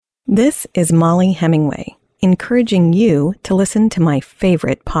This is Molly Hemingway, encouraging you to listen to my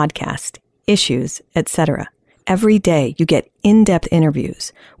favorite podcast, Issues, Etc. Every day you get in-depth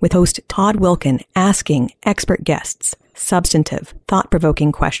interviews with host Todd Wilkin asking expert guests substantive,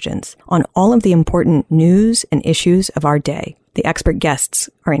 thought-provoking questions on all of the important news and issues of our day. The expert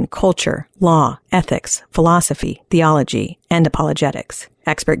guests are in culture, law, ethics, philosophy, theology, and apologetics.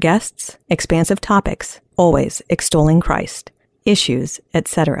 Expert guests, expansive topics, always extolling Christ. Issues,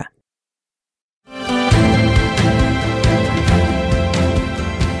 etc.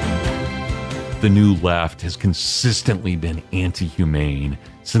 The New Left has consistently been anti-humane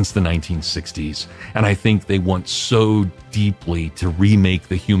since the 1960s, and I think they want so deeply to remake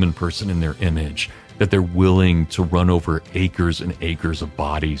the human person in their image that they're willing to run over acres and acres of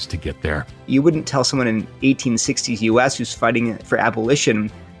bodies to get there. You wouldn't tell someone in 1860s US who's fighting for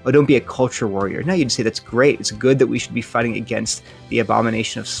abolition, oh, don't be a culture warrior. No, you'd say that's great. It's good that we should be fighting against the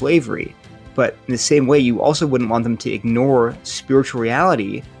abomination of slavery. But in the same way, you also wouldn't want them to ignore spiritual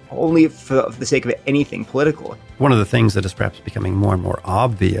reality only for the sake of anything political. One of the things that is perhaps becoming more and more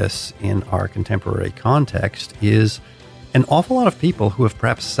obvious in our contemporary context is an awful lot of people who have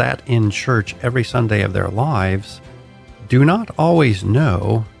perhaps sat in church every Sunday of their lives do not always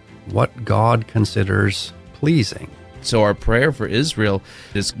know what God considers pleasing. So our prayer for Israel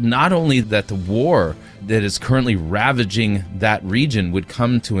is not only that the war that is currently ravaging that region would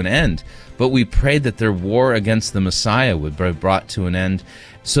come to an end, but we pray that their war against the Messiah would be brought to an end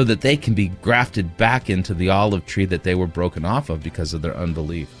so that they can be grafted back into the olive tree that they were broken off of because of their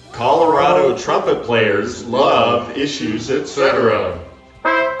unbelief. Colorado trumpet players love Issues, etc.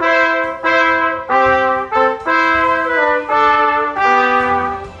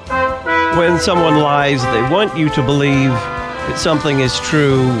 When someone lies, they want you to believe that something is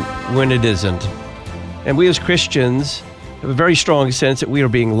true when it isn't. And we as Christians have a very strong sense that we are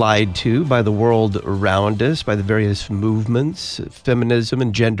being lied to by the world around us, by the various movements, feminism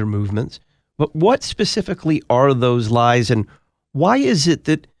and gender movements. But what specifically are those lies, and why is it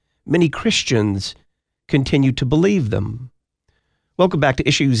that many Christians continue to believe them? Welcome back to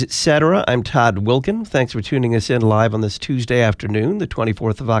Issues, Etc. I'm Todd Wilkin. Thanks for tuning us in live on this Tuesday afternoon, the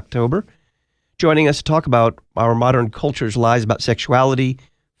 24th of October. Joining us to talk about our modern culture's lies about sexuality,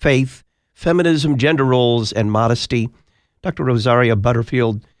 faith, feminism, gender roles, and modesty, Dr. Rosaria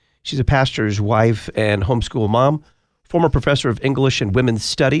Butterfield. She's a pastor's wife and homeschool mom, former professor of English and Women's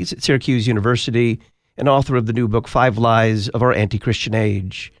Studies at Syracuse University, and author of the new book, 5 Lies of Our Anti-Christian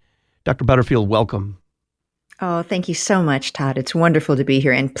Age. Dr. Butterfield, welcome. Oh, thank you so much, Todd. It's wonderful to be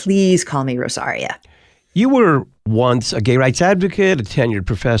here, and please call me Rosaria. You were once a gay rights advocate, a tenured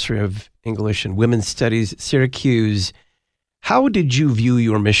professor of English and Women's Studies at Syracuse. How did you view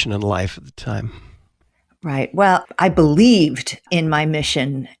your mission in life at the time? Right. Well, I believed in my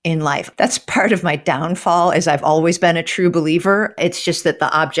mission in life. That's part of my downfall, as I've always been a true believer. It's just that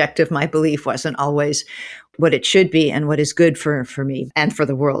the object of my belief wasn't always what it should be and what is good for me and for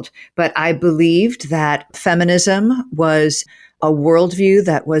the world. But I believed that feminism was a worldview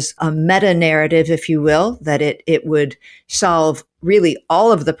that was a meta-narrative, if you will, that it would solve really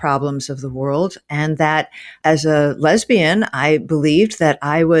all of the problems of the world. And that as a lesbian, I believed that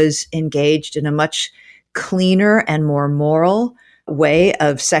I was engaged in a much cleaner and more moral way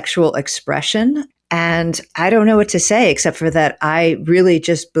of sexual expression. And I don't know what to say except for that I really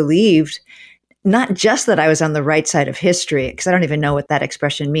just believed not just that I was on the right side of history, because I don't even know what that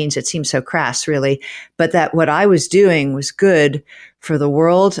expression means. It seems so crass, really, but that what I was doing was good for the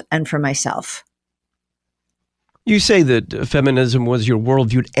world and for myself. You say that feminism was your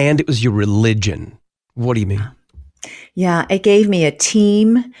worldview and it was your religion. What do you mean? Yeah, it gave me a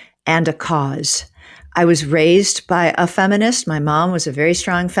team and a cause. I was raised by a feminist. My mom was a very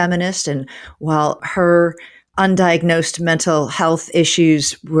strong feminist, and while her undiagnosed mental health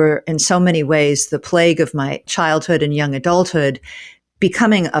issues were in so many ways the plague of my childhood and young adulthood,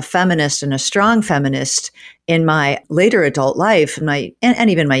 becoming a feminist and a strong feminist in my later adult life, and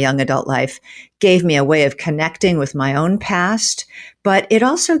even my young adult life, gave me a way of connecting with my own past. But it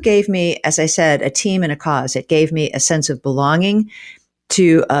also gave me, as I said, a team and a cause. It gave me a sense of belonging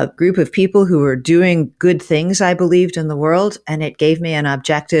to a group of people who were doing good things, I believed, in the world, and it gave me an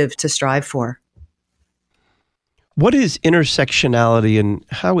objective to strive for. What is intersectionality, and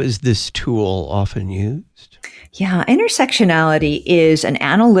how is this tool often used? Yeah, intersectionality is an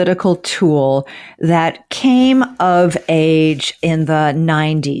analytical tool that came of age in the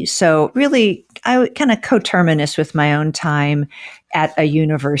 90s. So really, I kind of coterminous with my own time at a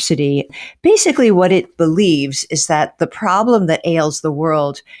university. Basically, what it believes is that the problem that ails the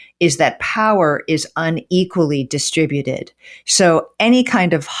world is that power is unequally distributed. So any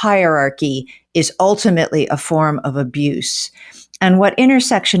kind of hierarchy is ultimately a form of abuse. And what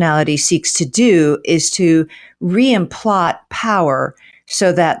intersectionality seeks to do is to reimplot power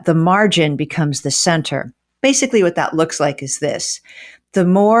so that the margin becomes the center. Basically, what that looks like is this. The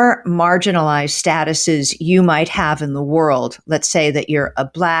more marginalized statuses you might have in the world, let's say that you're a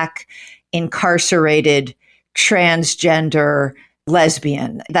Black, incarcerated, transgender,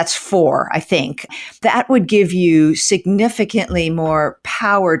 lesbian. That's 4, I think. That would give you significantly more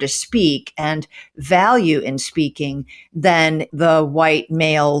power to speak and value in speaking than the white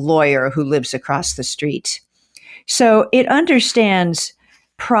male lawyer who lives across the street. So it understands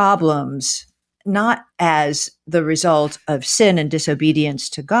problems not as the result of sin and disobedience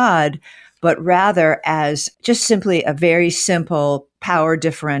to God, but rather as just simply a very simple power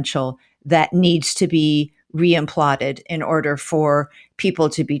differential that needs to be reimplanted in order for people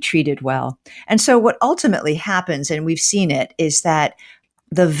to be treated well. And so what ultimately happens, and we've seen it, is that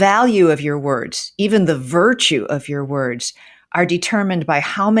the value of your words, even the virtue of your words, are determined by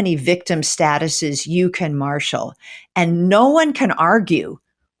how many victim statuses you can marshal. And no one can argue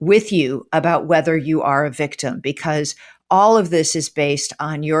with you about whether you are a victim, because all of this is based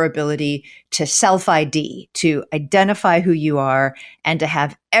on your ability to self-ID, to identify who you are, and to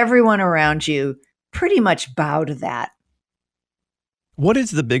have everyone around you pretty much bow to that. What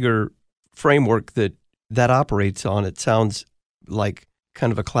is the bigger framework that operates on? It sounds like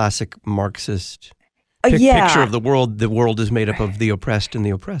kind of a classic Marxist picture of the world. The world is made up of the oppressed and the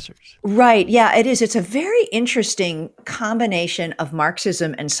oppressors. Right. Yeah, it is. It's a very interesting combination of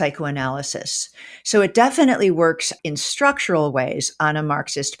Marxism and psychoanalysis. So it definitely works in structural ways on a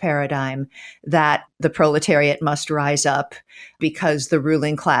Marxist paradigm that the proletariat must rise up because the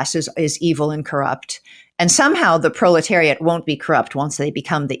ruling class is evil and corrupt. And somehow the proletariat won't be corrupt once they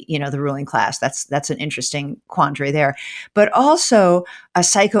become the ruling class. That's an interesting quandary there. But also a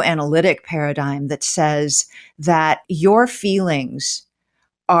psychoanalytic paradigm that says that your feelings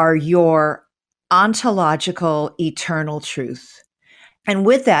are your ontological eternal truth. And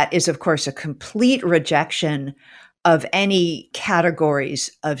with that is, of course, a complete rejection of any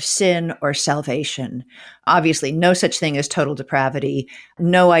categories of sin or salvation. Obviously, no such thing as total depravity,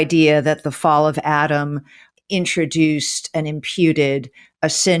 no idea that the fall of Adam introduced and imputed a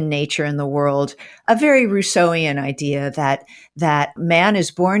sin nature in the world, a very Rousseauian idea that man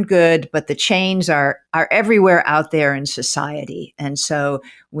is born good, but the chains are everywhere out there in society. And so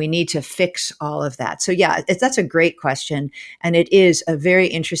we need to fix all of that. So yeah, that's a great question. And it is a very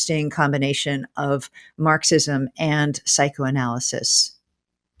interesting combination of Marxism and psychoanalysis.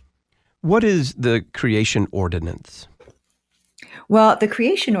 What is the creation ordinance? Well, the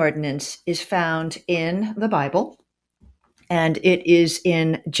creation ordinance is found in the Bible. And it is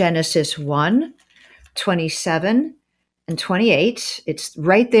in Genesis 1, 27 and 28. It's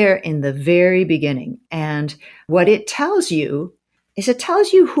right there in the very beginning. And what it tells you is it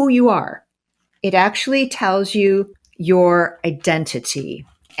tells you who you are. It actually tells you your identity.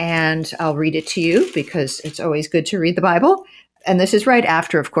 And I'll read it to you because it's always good to read the Bible. And this is right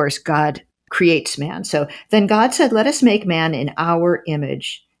after, of course, God creates man. So then God said, "Let us make man in our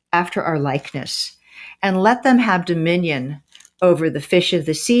image, after our likeness, and let them have dominion over the fish of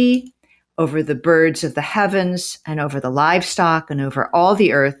the sea, over the birds of the heavens, and over the livestock, and over all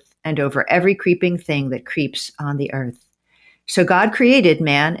the earth, and over every creeping thing that creeps on the earth." So God created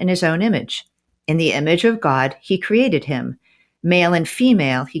man in his own image. In the image of God, he created him. Male and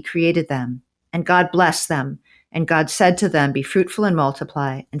female, he created them. And God blessed them. And God said to them, "Be fruitful and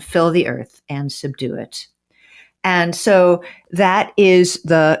multiply, and fill the earth and subdue it." And so that is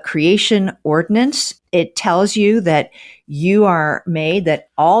the creation ordinance. It tells you that you are made, that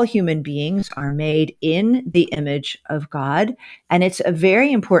all human beings are made in the image of God. And it's a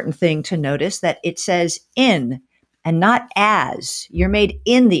very important thing to notice that it says in and not as. You're made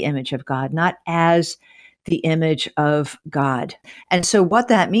in the image of God, not as the image of God. And so what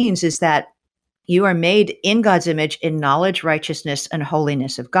that means is that you are made in God's image in knowledge, righteousness, and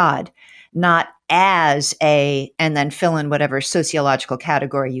holiness of God, not as and then fill in whatever sociological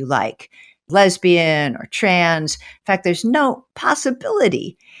category you like, lesbian or trans. In fact, there's no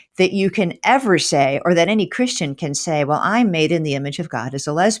possibility that you can ever say, or that any Christian can say, well, I'm made in the image of God as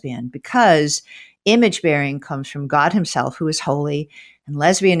a lesbian, because Image bearing comes from God himself, who is holy, and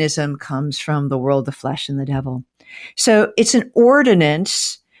lesbianism comes from the world, the flesh, and the devil. So it's an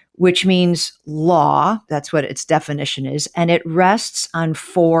ordinance, which means law. That's what its definition is. And it rests on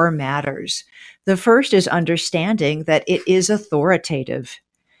 4 matters. The first is understanding that it is authoritative.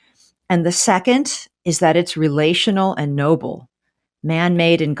 And the second is that it's relational and noble. Man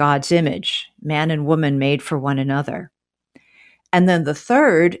made in God's image, man and woman made for one another. And then the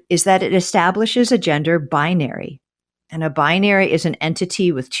third is that it establishes a gender binary. And a binary is an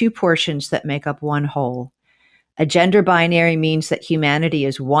entity with 2 portions that make up one whole. A gender binary means that humanity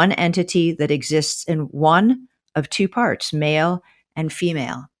is one entity that exists in one of 2 parts, male and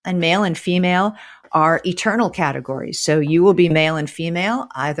female. And male and female are eternal categories. So you will be male and female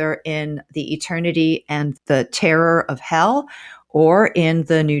either in the eternity and the terror of hell or in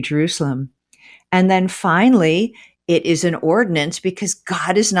the New Jerusalem. And then finally, it is an ordinance because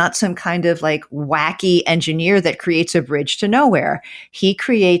God is not some kind of like wacky engineer that creates a bridge to nowhere. He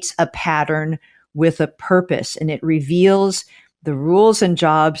creates a pattern with a purpose, and it reveals the rules and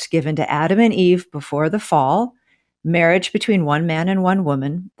jobs given to Adam and Eve before the fall, marriage between one man and one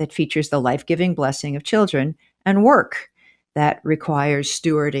woman that features the life-giving blessing of children, and work that requires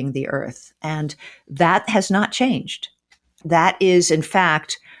stewarding the earth. And that has not changed. That is, in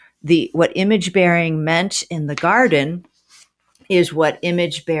fact, what image bearing meant in the garden is what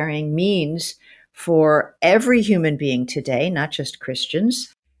image bearing means for every human being today, not just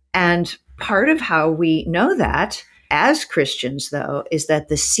Christians. And part of how we know that as Christians, though, is that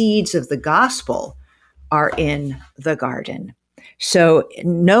the seeds of the gospel are in the garden. So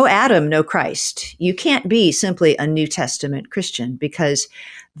no Adam, no Christ. You can't be simply a New Testament Christian because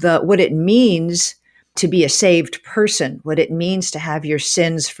what it means to be a saved person, what it means to have your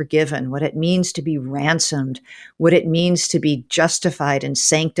sins forgiven, what it means to be ransomed, what it means to be justified and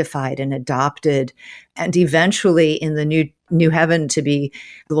sanctified and adopted, and eventually in the new heaven to be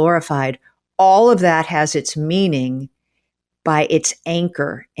glorified. All of that has its meaning by its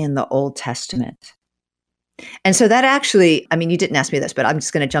anchor in the Old Testament. And so that actually, I mean, you didn't ask me this, but I'm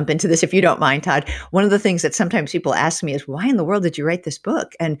just going to jump into this if you don't mind, Todd. One of the things that sometimes people ask me is, why in the world did you write this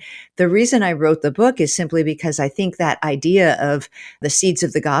book? And the reason I wrote the book is simply because I think that idea of the seeds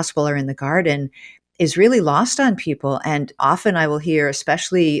of the gospel are in the garden is really lost on people. And often I will hear,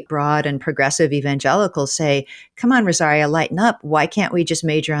 especially broad and progressive evangelicals say, come on, Rosaria, lighten up. Why can't we just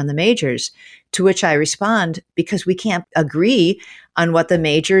major on the majors? To which I respond, because we can't agree on what the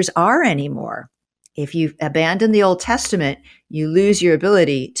majors are anymore. If you abandon the Old Testament, you lose your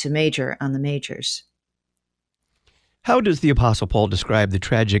ability to major on the majors. How does the Apostle Paul describe the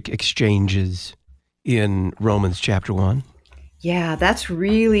tragic exchanges in Romans chapter 1? Yeah, that's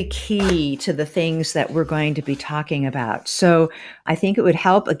really key to the things that we're going to be talking about. So I think it would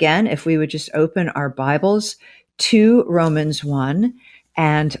help, again, if we would just open our Bibles to Romans 1.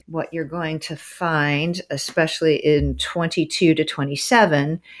 And what you're going to find, especially in 22 to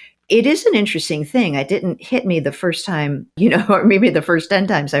 27, it is an interesting thing. It didn't hit me the first time, or maybe the first 10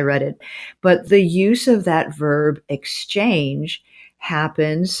 times I read it. But the use of that verb exchange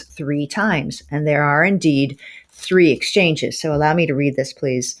happens 3 times. And there are indeed 3 exchanges. So allow me to read this,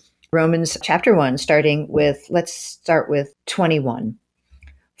 please. Romans chapter 1, let's start with 21.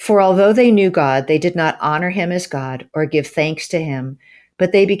 For although they knew God, they did not honor him as God or give thanks to him,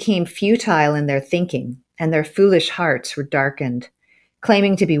 but they became futile in their thinking, and their foolish hearts were darkened.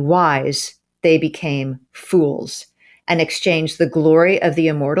 Claiming to be wise, they became fools and exchanged the glory of the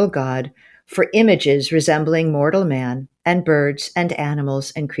immortal God for images resembling mortal man and birds and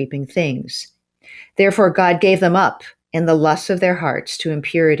animals and creeping things. Therefore, God gave them up in the lusts of their hearts to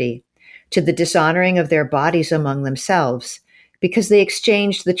impurity, to the dishonoring of their bodies among themselves, because they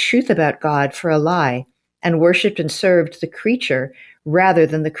exchanged the truth about God for a lie and worshiped and served the creature rather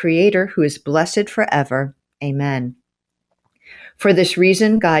than the Creator, who is blessed forever. Amen. For this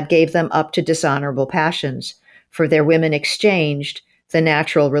reason, God gave them up to dishonorable passions, for their women exchanged the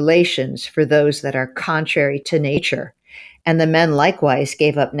natural relations for those that are contrary to nature. And the men likewise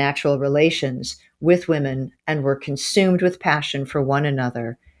gave up natural relations with women and were consumed with passion for one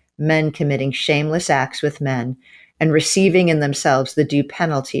another, men committing shameless acts with men and receiving in themselves the due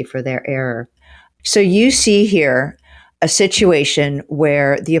penalty for their error. So you see here a situation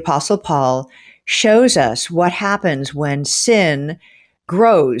where the Apostle Paul shows us what happens when sin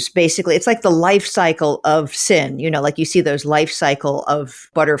grows. Basically, it's like the life cycle of sin. Like you see those life cycle of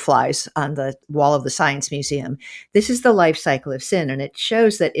butterflies on the wall of the Science Museum. This is the life cycle of sin. And it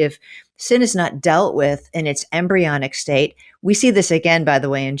shows that if sin is not dealt with in its embryonic state, we see this again, by the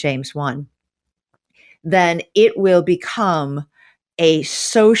way, in James 1, then it will become a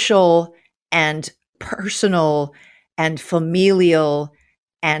social and personal and familial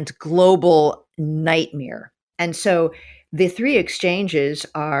and global nightmare. And so the three exchanges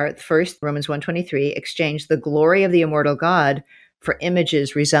are, first, Romans 1:23, exchange the glory of the immortal God for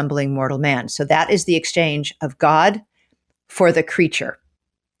images resembling mortal man. So that is the exchange of God for the creature.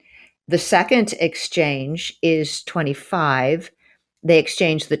 The second exchange is 25. They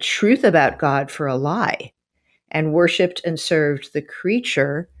exchanged the truth about God for a lie and worshiped and served the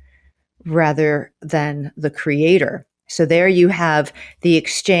creature rather than the creator. So there you have the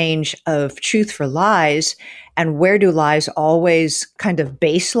exchange of truth for lies. And where do lies always kind of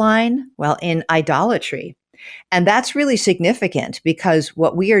baseline? Well, in idolatry. And that's really significant because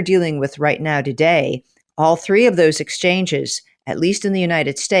what we are dealing with right now today, all three of those exchanges, at least in the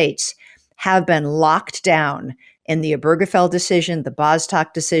United States, have been locked down in the Obergefell decision, the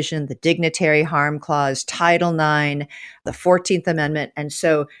Bostock decision, the Dignitary Harm Clause, Title IX, the 14th Amendment. And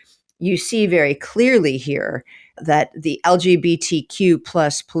so you see very clearly here that the LGBTQ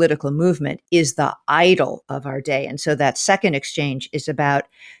plus political movement is the idol of our day. And so that second exchange is about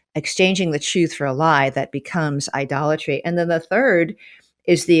exchanging the truth for a lie that becomes idolatry. And then the third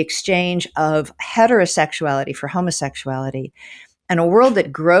is the exchange of heterosexuality for homosexuality. And a world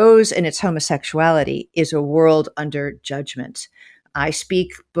that grows in its homosexuality is a world under judgment. I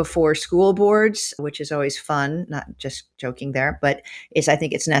speak before school boards, which is always fun, not just joking there, but I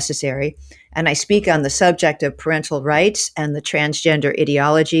think it's necessary. And I speak on the subject of parental rights and the transgender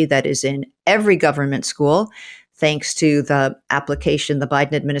ideology that is in every government school, thanks to the application, the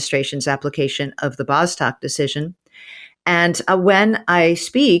Biden administration's application of the Bostock decision. And when I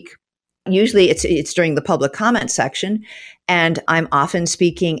speak, usually it's during the public comment section, and I'm often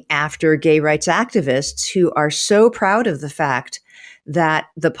speaking after gay rights activists who are so proud of the fact that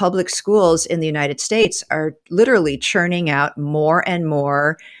the public schools in the United States are literally churning out more and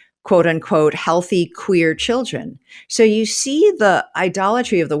more quote unquote healthy queer children. So you see the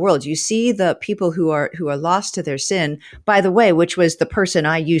idolatry of the world. You see the people who are lost to their sin, by the way, which was the person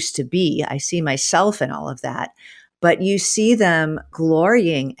I used to be. I see myself in all of that. But you see them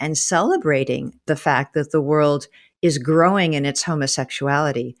glorying and celebrating the fact that the world is growing in its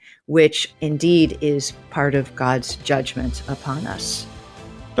homosexuality, which indeed is part of God's judgment upon us.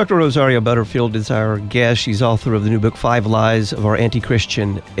 Dr. Rosaria Butterfield is our guest. She's author of the new book, 5 Lies of Our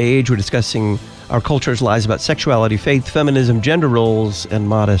Anti-Christian Age. We're discussing our culture's lies about sexuality, faith, feminism, gender roles, and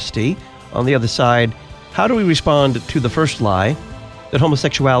modesty. On the other side, how do we respond to the first lie, that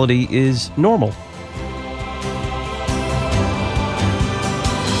homosexuality is normal?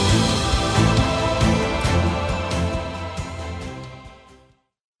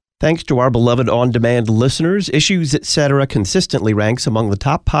 Thanks to our beloved on-demand listeners, Issues Etc. consistently ranks among the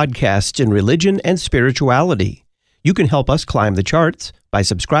top podcasts in religion and spirituality. You can help us climb the charts by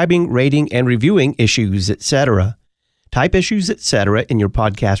subscribing, rating, and reviewing Issues Etc. Type Issues Etc. in your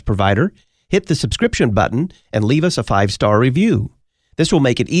podcast provider, hit the subscription button, and leave us a 5-star review. This will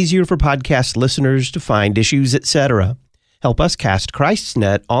make it easier for podcast listeners to find Issues Etc. Help us cast Christ's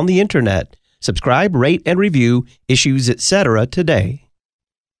net on the internet. Subscribe, rate, and review Issues Etc. today.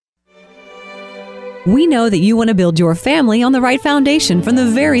 We know that you want to build your family on the right foundation from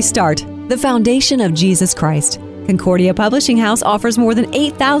the very start, the foundation of Jesus Christ. Concordia Publishing House offers more than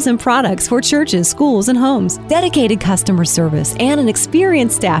 8,000 products for churches, schools, and homes, dedicated customer service, and an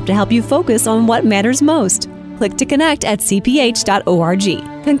experienced staff to help you focus on what matters most. Click to connect at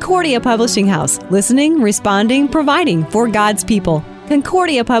cph.org. Concordia Publishing House, listening, responding, providing for God's people.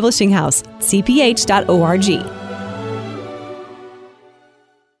 Concordia Publishing House, cph.org.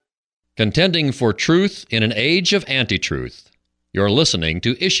 Contending for truth in an age of anti-truth. You're listening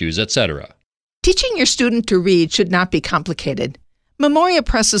to Issues Etc. Teaching your student to read should not be complicated. Memoria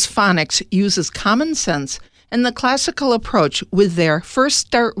Press's phonics uses common sense and the classical approach with their First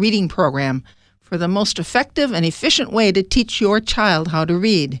Start Reading program for the most effective and efficient way to teach your child how to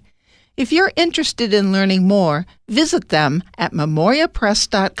read. If you're interested in learning more, visit them at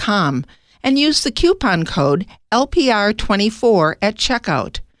memoriapress.com and use the coupon code LPR24 at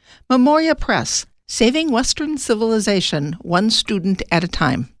checkout. Memoria Press, saving Western civilization one student at a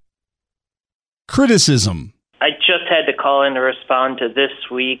time. Criticism. I just had to call in to respond to this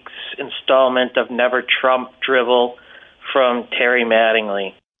week's installment of Never Trump Drivel from Terry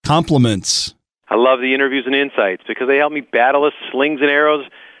Mattingly. Compliments. I love the interviews and insights because they help me battle the slings and arrows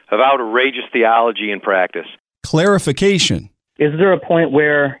of outrageous theology in practice. Clarification. Is there a point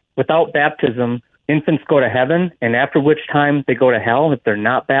where, without baptism, infants go to heaven, and after which time they go to hell if they're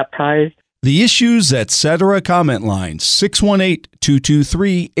not baptized? The Issues Etc. comment line,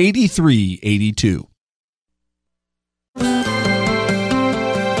 618-223-8382.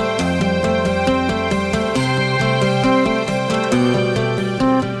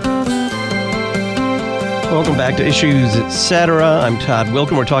 Welcome back to Issues, Etc. I'm Todd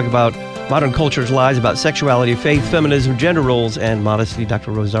Wilken. We're talking about modern culture's lies about sexuality, faith, feminism, gender roles, and modesty.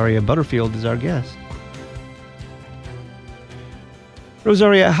 Dr. Rosaria Butterfield is our guest.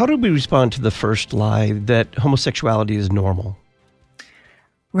 Rosaria, how do we respond to the first lie that homosexuality is normal?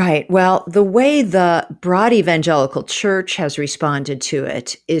 Right. Well, the way the broad evangelical church has responded to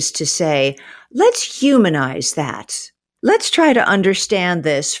it is to say, let's humanize that. Let's try to understand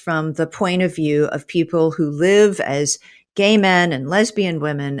this from the point of view of people who live as gay men and lesbian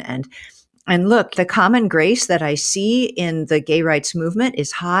women. And look, the common grace that I see in the gay rights movement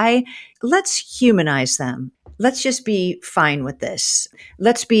is high. Let's humanize them. Let's just be fine with this.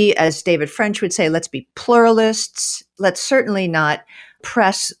 Let's be, as David French would say, let's be pluralists. Let's certainly not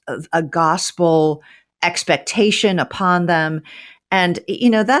press a gospel expectation upon them. And,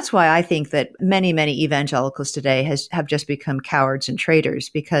 that's why I think that many, many evangelicals today have just become cowards and traitors,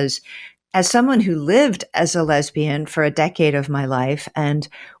 because as someone who lived as a lesbian for a decade of my life and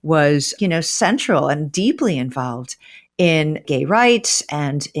was, central and deeply involved in gay rights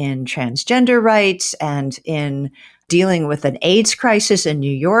and in transgender rights and in dealing with an AIDS crisis in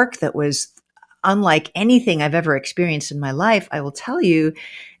New York that was unlike anything I've ever experienced in my life, I will tell you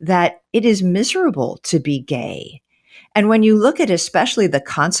that it is miserable to be gay. And when you look at especially the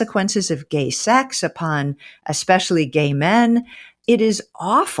consequences of gay sex upon especially gay men, it is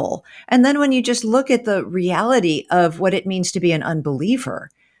awful. And then when you just look at the reality of what it means to be an unbeliever,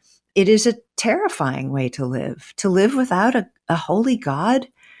 it is a terrifying way to live without a holy God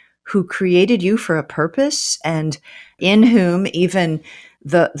who created you for a purpose and in whom even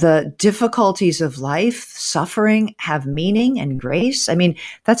the difficulties of life, suffering, have meaning and grace. I mean,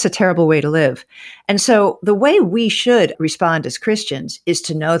 that's a terrible way to live. And so the way we should respond as Christians is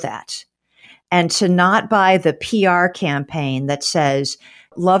to know that and to not buy the PR campaign that says,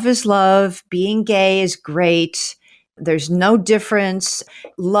 love is love, being gay is great, there's no difference,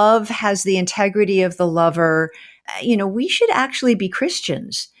 love has the integrity of the lover. We should actually be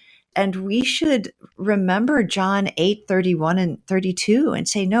Christians. And we should remember John 8:31 and 32 and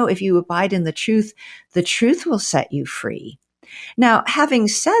say, no, if you abide in the truth will set you free. Now, having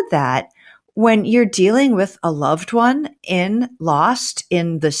said that, when you're dealing with a loved one lost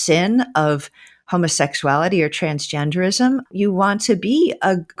in the sin of homosexuality or transgenderism, you want to be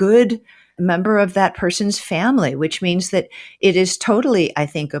a good member of that person's family, which means that it is totally, I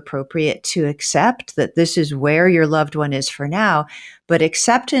think, appropriate to accept that this is where your loved one is for now, but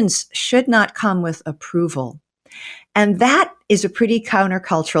acceptance should not come with approval. And that is a pretty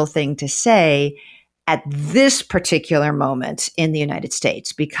countercultural thing to say at this particular moment in the United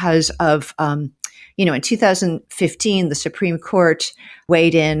States because of, in 2015, the Supreme Court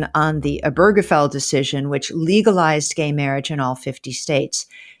weighed in on the Obergefell decision, which legalized gay marriage in all 50 states.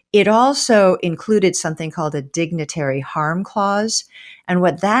 It also included something called a dignitary harm clause. And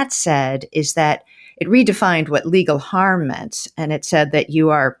what that said is that it redefined what legal harm meant. And it said that you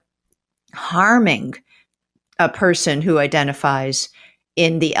are harming a person who identifies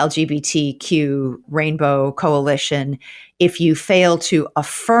in the LGBTQ rainbow coalition if you fail to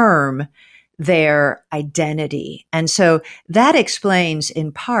affirm their identity. And so that explains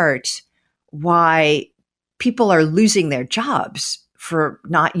in part why people are losing their jobs for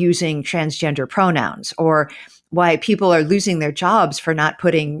not using transgender pronouns, or why people are losing their jobs for not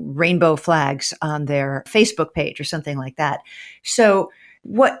putting rainbow flags on their Facebook page or something like that. So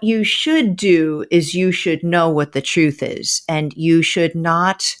what you should do is you should know what the truth is, and you should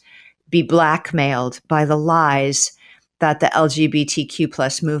not be blackmailed by the lies that the LGBTQ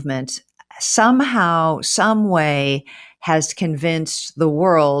plus movement somehow, some way has convinced the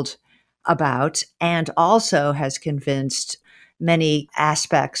world about, and also has convinced many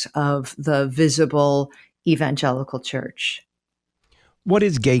aspects of the visible evangelical church. What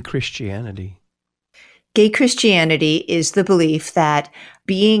is gay Christianity? Gay Christianity is the belief that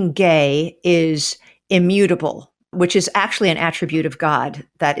being gay is immutable, which is actually an attribute of God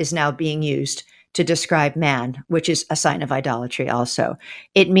that is now being used to describe man, which is a sign of idolatry also.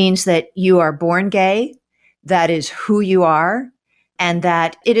 It means that you are born gay, that is who you are, and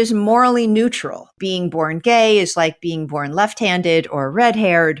that it is morally neutral. Being born gay is like being born left-handed or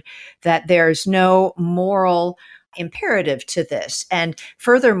red-haired, that there's no moral imperative to this. And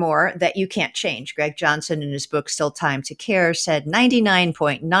furthermore, that you can't change. Greg Johnson, in his book, Still Time to Care, said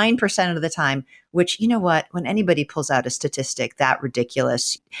 99.9% of the time, which, you know what, when anybody pulls out a statistic that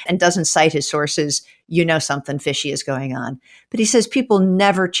ridiculous and doesn't cite his sources, something fishy is going on. But he says people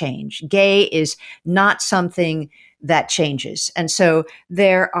never change. Gay is not something that changes. And so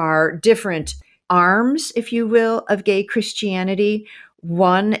there are different arms, if you will, of gay Christianity.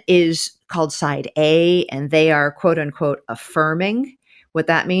 One is called side A, and they are quote unquote affirming. What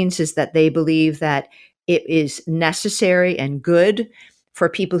that means is that they believe that it is necessary and good for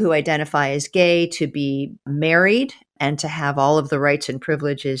people who identify as gay to be married and to have all of the rights and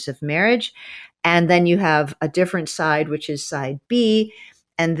privileges of marriage. And then you have a different side, which is side B,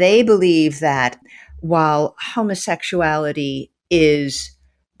 and they believe that while homosexuality is,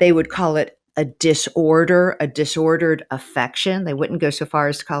 they would call it a disorder, a disordered affection. They wouldn't go so far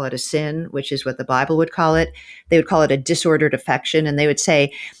as to call it a sin, which is what the Bible would call it. They would call it a disordered affection. And they would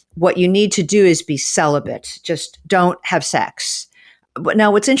say, what you need to do is be celibate. Just don't have sex. But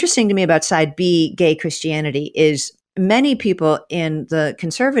now, what's interesting to me about side B, gay Christianity, is many people in the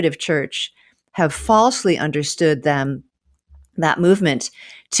conservative church have falsely understood that movement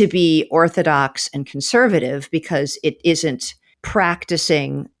to be orthodox and conservative because it isn't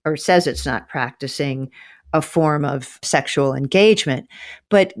practicing, or says it's not practicing, a form of sexual engagement.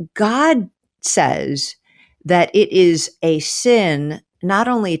 But God says that it is a sin not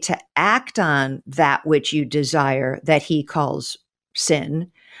only to act on that which you desire, that he calls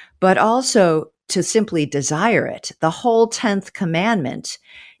sin, but also to simply desire it. The whole 10th commandment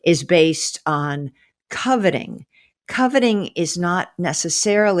is based on coveting. Coveting is not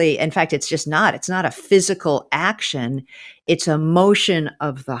necessarily, in fact, it's not a physical action. It's a motion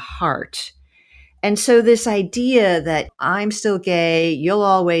of the heart. And so this idea that I'm still gay, you'll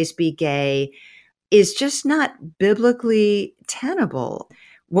always be gay, is just not biblically tenable.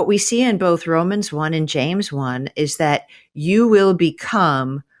 What we see in both Romans 1 and James 1 is that you will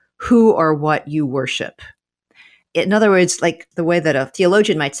become who or what you worship. In other words, like the way that a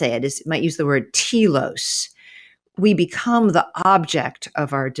theologian might say it is, might use the word telos. We become the object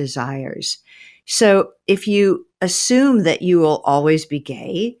of our desires. So if you assume that you will always be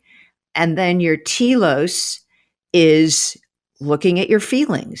gay, and then your telos is looking at your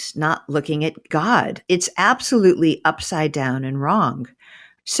feelings, not looking at God, it's absolutely upside down and wrong.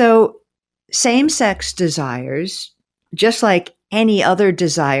 So same-sex desires, just like any other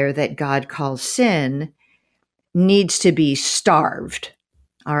desire that God calls sin, needs to be starved.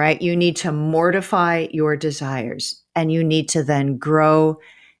 All right. You need to mortify your desires, and you need to then grow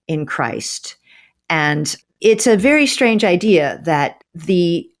in Christ. And it's a very strange idea that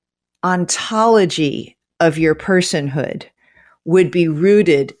the ontology of your personhood would be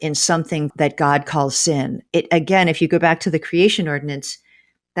rooted in something that God calls sin. It, again, if you go back to the creation ordinance,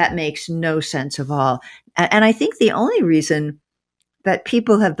 that makes no sense of all. And I think the only reason that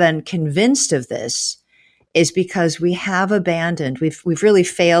people have been convinced of this is because we have abandoned, we've really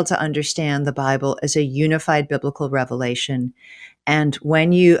failed to understand the Bible as a unified biblical revelation. And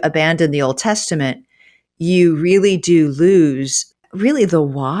when you abandon the Old Testament, you really do lose really the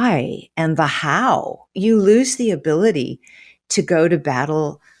why and the how. You lose the ability to go to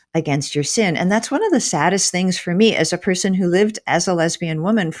battle against your sin. And that's one of the saddest things for me as a person who lived as a lesbian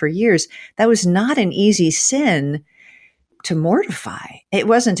woman for years. That was not an easy sin to mortify. It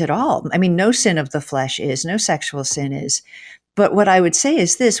wasn't at all. I mean, no sin of the flesh is, no sexual sin is. But what I would say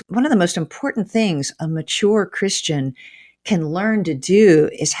is this, one of the most important things a mature Christian can learn to do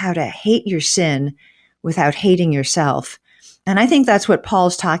is how to hate your sin without hating yourself. And I think that's what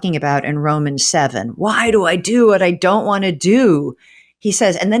Paul's talking about in Romans 7. Why do I do what I don't want to do? He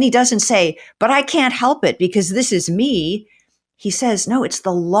says, and then he doesn't say, but I can't help it because this is me. He says, no, it's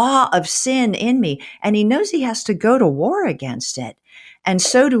the law of sin in me. And he knows he has to go to war against it. And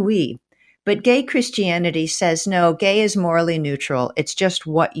so do we. But gay Christianity says, no, gay is morally neutral. It's just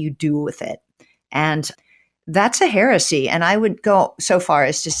what you do with it. And that's a heresy. And I would go so far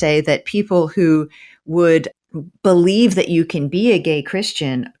as to say that people who would believe that you can be a gay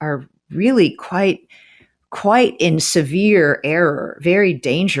Christian are really quite in severe error, very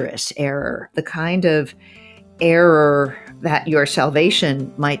dangerous error, the kind of error that your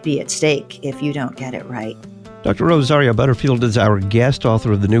salvation might be at stake if you don't get it right. Dr. Rosaria Butterfield is our guest,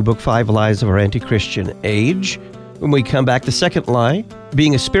 author of the new book, 5 Lies of Our Anti-Christian Age. When we come back, the second lie,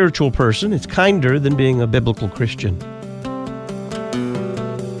 being a spiritual person is kinder than being a biblical Christian.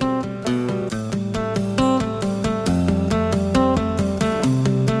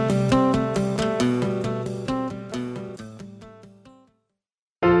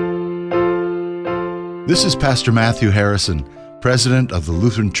 This is Pastor Matthew Harrison, President of the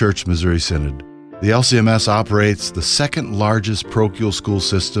Lutheran Church Missouri Synod. The LCMS operates the second largest parochial school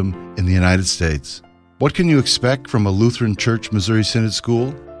system in the United States. What can you expect from a Lutheran Church Missouri Synod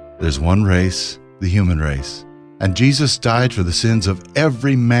school? There's one race, the human race. And Jesus died for the sins of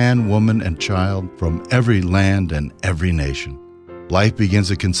every man, woman, and child from every land and every nation. Life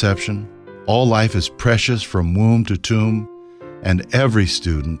begins at conception. All life is precious from womb to tomb. and every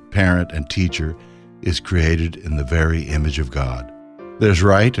student, parent, and teacher is created in the very image of God. There's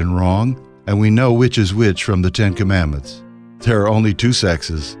right and wrong, and we know which is which from the Ten Commandments. There are only two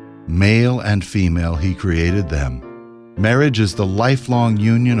sexes, male and female. He created them. Marriage is the lifelong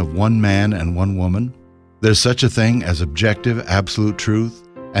union of one man and one woman. There's such a thing as objective, absolute truth,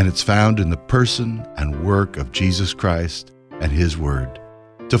 and it's found in the person and work of Jesus Christ and His Word.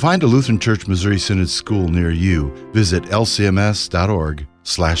 To find a Lutheran Church Missouri Synod school near you, visit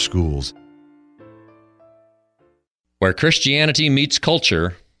lcms.org/schools. Where Christianity meets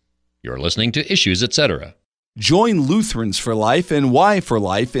culture, you're listening to Issues, Etc. Join Lutherans for Life and Why for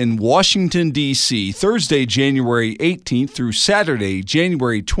Life in Washington, D.C., Thursday, January 18th through Saturday,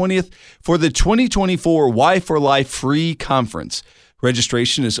 January 20th for the 2024 Why for Life Free Conference.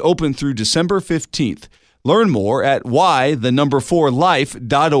 Registration is open through December 15th. Learn more at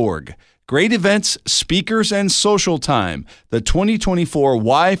why4life.org. Great events, speakers, and social time. The 2024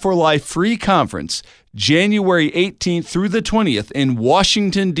 Why for Life Free Conference, January 18th through the 20th in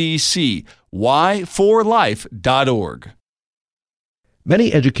Washington, D.C. why4life.org.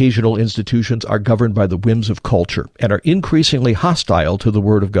 Many educational institutions are governed by the whims of culture and are increasingly hostile to the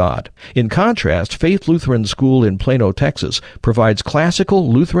Word of God. In contrast, Faith Lutheran School in Plano, Texas, provides classical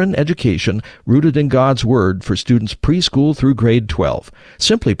Lutheran education rooted in God's Word for students preschool through grade 12.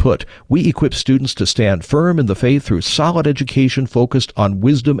 Simply put, we equip students to stand firm in the faith through solid education focused on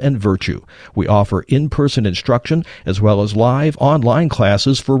wisdom and virtue. We offer in-person instruction as well as live online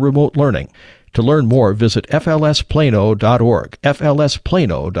classes for remote learning. To learn more, visit flsplano.org,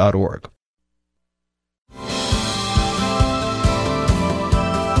 flsplano.org.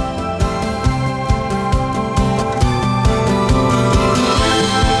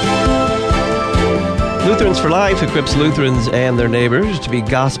 Lutherans for Life equips Lutherans and their neighbors to be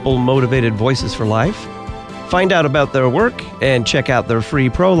gospel-motivated voices for life. Find out about their work and check out their free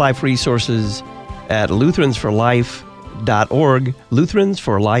pro-life resources at lutheransforlife.org,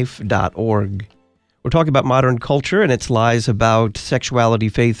 lutheransforlife.org. We're talking about modern culture and its lies about sexuality,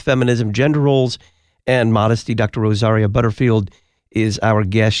 faith, feminism, gender roles, and modesty. Dr. Rosaria Butterfield is our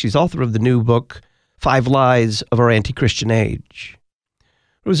guest. She's author of the new book, 5 Lies of Our Anti-Christian Age.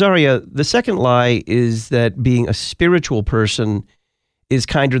 Rosaria, the second lie is that being a spiritual person is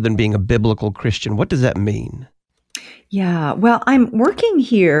kinder than being a biblical Christian. What does that mean? Yeah, well, I'm working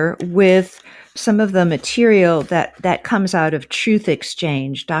here with some of the material that comes out of Truth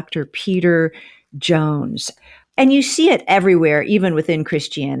Exchange, Dr. Peter Jones. And you see it everywhere, even within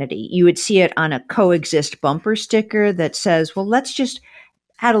Christianity. You would see it on a coexist bumper sticker that says, well, let's just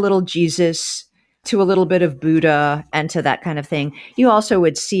add a little Jesus to a little bit of Buddha and to that kind of thing. You also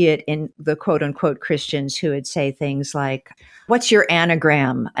would see it in the quote unquote Christians who would say things like, what's your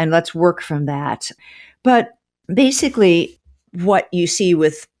anagram? And let's work from that. But basically, what you see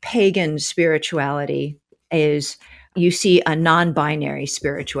with pagan spirituality is you see a non-binary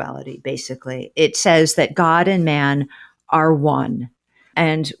spirituality, basically. It says that God and man are one,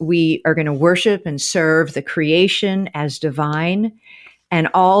 and we are going to worship and serve the creation as divine, and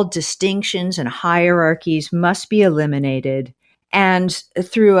all distinctions and hierarchies must be eliminated. And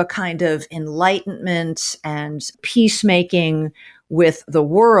through a kind of enlightenment and peacemaking with the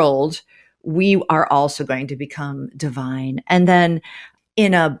world, we are also going to become divine. And then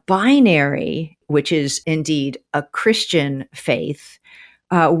in a binary, which is indeed a Christian faith,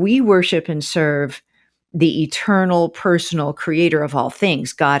 we worship and serve the eternal, personal creator of all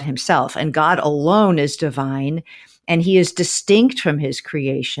things, God himself. And God alone is divine, and he is distinct from his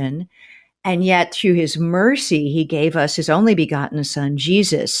creation. And yet, through his mercy, he gave us his only begotten Son,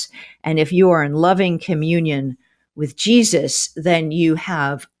 Jesus. And if you are in loving communion with Jesus, then you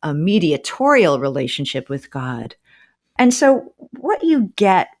have a mediatorial relationship with God. And so what you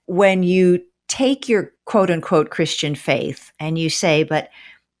get when you take your quote unquote Christian faith and you say, but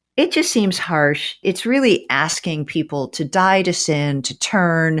it just seems harsh. It's really asking people to die to sin, to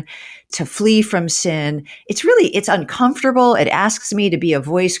turn, to flee from sin. It's uncomfortable. It asks me to be a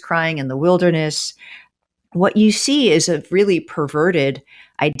voice crying in the wilderness. What you see is a really perverted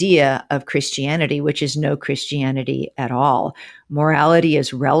idea of Christianity, which is no Christianity at all. Morality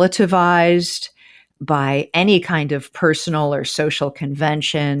is relativized by any kind of personal or social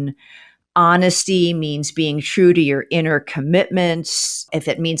convention. Honesty means being true to your inner commitments. If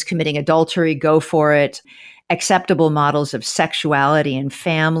it means committing adultery, go for it. Acceptable models of sexuality and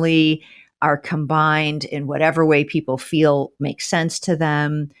family are combined in whatever way people feel makes sense to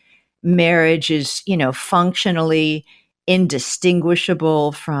them. Marriage is, functionally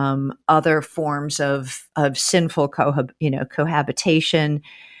indistinguishable from other forms of sinful cohabitation.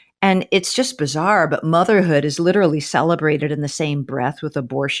 And it's just bizarre, but motherhood is literally celebrated in the same breath with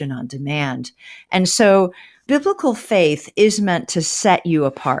abortion on demand. And so biblical faith is meant to set you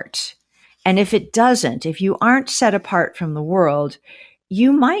apart. And if it doesn't, if you aren't set apart from the world,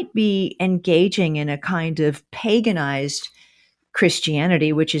 you might be engaging in a kind of paganized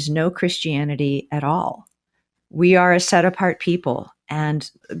Christianity, which is no Christianity at all. We are a set apart people, and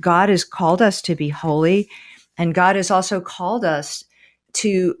God has called us to be holy. And God has also called us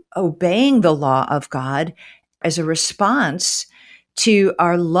to obeying the law of God as a response to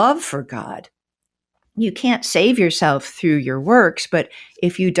our love for God. You can't save yourself through your works, but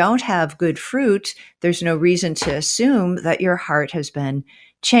if you don't have good fruit, there's no reason to assume that your heart has been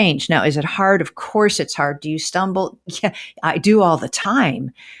changed. Now, is it hard? Of course it's hard. Do you stumble? Yeah, I do all the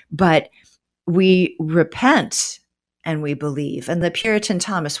time, but we repent and we believe. And the Puritan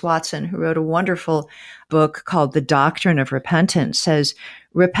Thomas Watson, who wrote a wonderful book called The Doctrine of Repentance, says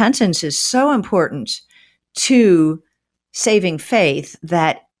repentance is so important to saving faith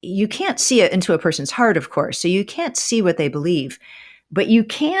that you can't see it into a person's heart, of course. So you can't see what they believe, but you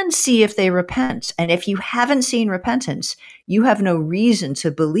can see if they repent. And if you haven't seen repentance, you have no reason to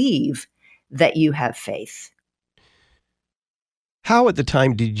believe that you have faith. How at the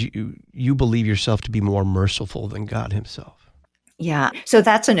time did you believe yourself to be more merciful than God himself? Yeah. So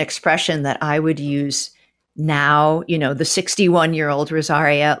that's an expression that I would use now, the 61-year-old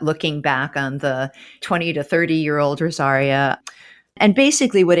Rosaria looking back on the 20 to 30-year-old Rosaria. And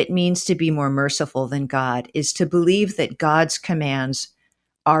basically what it means to be more merciful than God is to believe that God's commands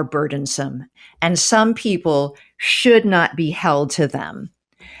are burdensome and some people should not be held to them.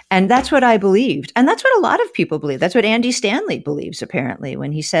 And that's what I believed. And that's what a lot of people believe. That's what Andy Stanley believes, apparently,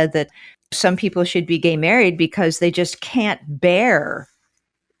 when he said that some people should be gay married because they just can't bear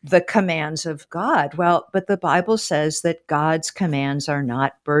the commands of God. Well, but the Bible says that God's commands are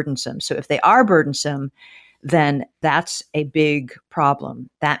not burdensome. So if they are burdensome, then that's a big problem.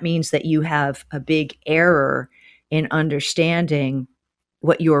 That means that you have a big error in understanding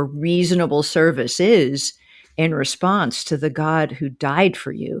what your reasonable service is in response to the God who died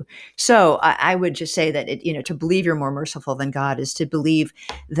for you. So I would just say that to believe you're more merciful than God is to believe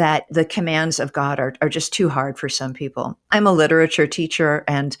that the commands of God are just too hard for some people. I'm a literature teacher,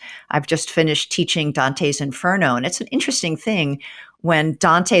 and I've just finished teaching Dante's Inferno. And it's an interesting thing when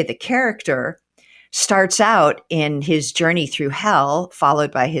Dante, the character, starts out in his journey through hell,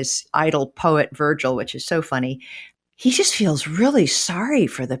 followed by his idol poet Virgil, which is so funny. He just feels really sorry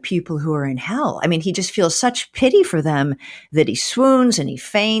for the people who are in hell. I mean, he just feels such pity for them that he swoons and he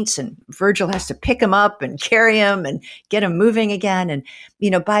faints, and Virgil has to pick him up and carry him and get him moving again. And,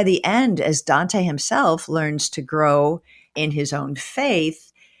 by the end, as Dante himself learns to grow in his own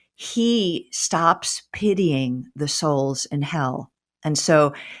faith, he stops pitying the souls in hell. And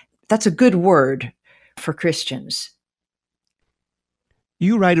so that's a good word for Christians.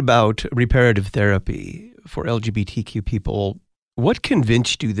 You write about reparative therapy for LGBTQ people. What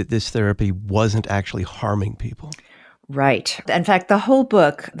convinced you that this therapy wasn't actually harming people? Right. In fact, the whole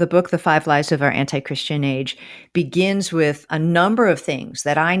book, The 5 Lies of Our Anti-Christian Age, begins with a number of things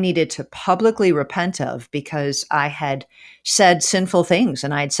that I needed to publicly repent of because I had said sinful things,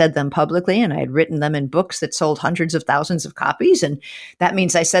 and I had said them publicly, and I had written them in books that sold hundreds of thousands of copies. And that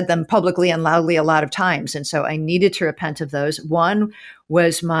means I said them publicly and loudly a lot of times. And so I needed to repent of those. One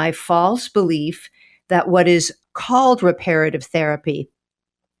was my false belief that what is called reparative therapy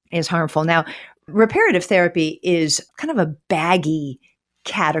is harmful. Now, reparative therapy is kind of a baggy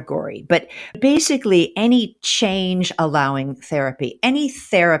category, but basically any change allowing therapy,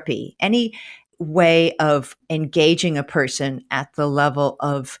 any way of engaging a person at the level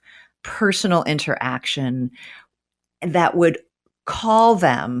of personal interaction that would call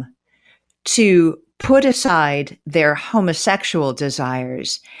them to put aside their homosexual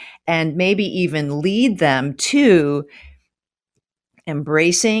desires and maybe even lead them to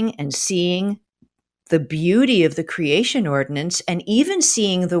embracing and seeing the beauty of the creation ordinance, and even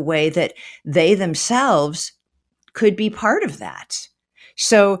seeing the way that they themselves could be part of that.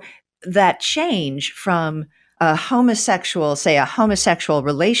 So that change from a homosexual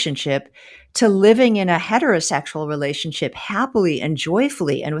relationship to living in a heterosexual relationship happily and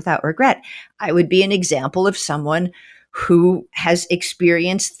joyfully and without regret, I would be an example of someone who has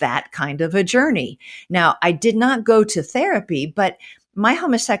experienced that kind of a journey. Now, I did not go to therapy, but my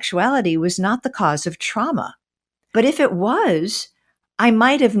homosexuality was not the cause of trauma. But if it was, I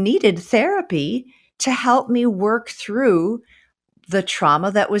might have needed therapy to help me work through the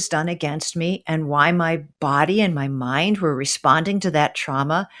trauma that was done against me and why my body and my mind were responding to that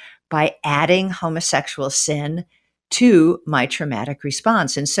trauma by adding homosexual sin to my traumatic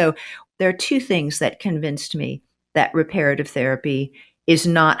response. And so there are two things that convinced me that reparative therapy is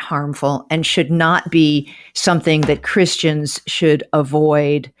not harmful and should not be something that Christians should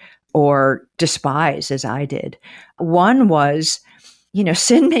avoid or despise, as I did. One was,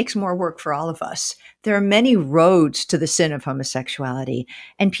 sin makes more work for all of us. There are many roads to the sin of homosexuality,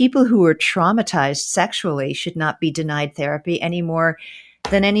 and people who are traumatized sexually should not be denied therapy any more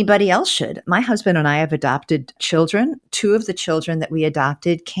than anybody else should. My husband and I have adopted children. Two of the children that we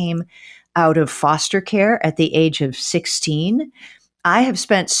adopted came out of foster care at the age of 16. I have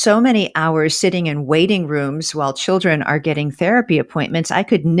spent so many hours sitting in waiting rooms while children are getting therapy appointments, I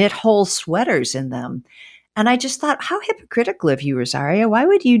could knit whole sweaters in them. And I just thought, how hypocritical of you, Rosaria. Why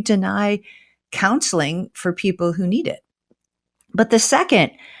would you deny counseling for people who need it? But the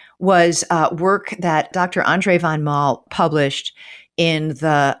second was work that Dr. Andre von Maal published in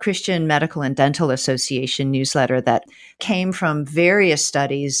the Christian Medical and Dental Association newsletter that came from various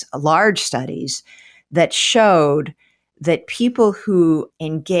studies, large studies, that showed that people who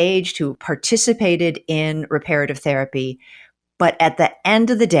engaged, who participated in reparative therapy, but at the end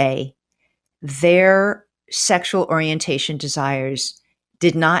of the day, their sexual orientation desires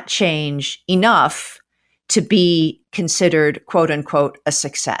did not change enough to be considered, quote unquote, a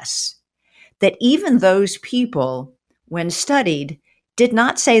success. That even those people, when studied, did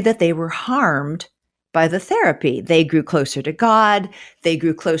not say that they were harmed by the therapy. They grew closer to God. They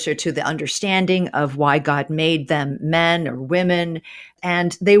grew closer to the understanding of why God made them men or women,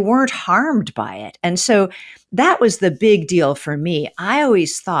 and they weren't harmed by it. And so that was the big deal for me. I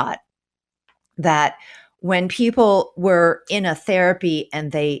always thought that when people were in a therapy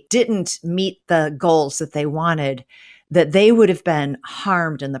and they didn't meet the goals that they wanted, that they would have been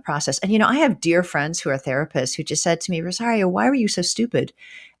harmed in the process. And, I have dear friends who are therapists who just said to me, Rosaria, why were you so stupid?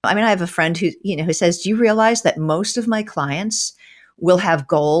 I mean, I have a friend who says, do you realize that most of my clients will have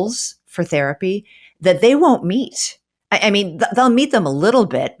goals for therapy that they won't meet? I mean, they'll meet them a little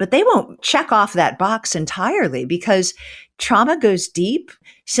bit, but they won't check off that box entirely because trauma goes deep,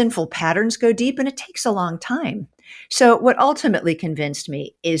 sinful patterns go deep, and it takes a long time. So what ultimately convinced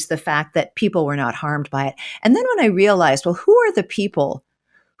me is the fact that people were not harmed by it. And then when I realized, well, who are the people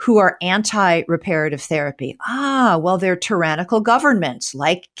who are anti-reparative therapy? Well, they're tyrannical governments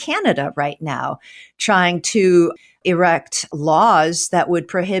like Canada right now, trying to erect laws that would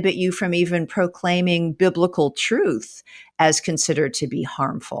prohibit you from even proclaiming biblical truth as considered to be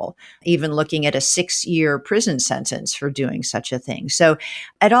harmful, even looking at a 6-year prison sentence for doing such a thing. So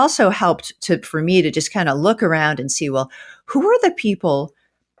it also helped for me to just kind of look around and see, well, who are the people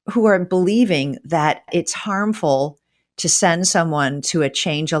who are believing that it's harmful to send someone to a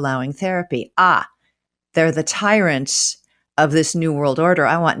change-allowing therapy? They're the tyrants of this new world order.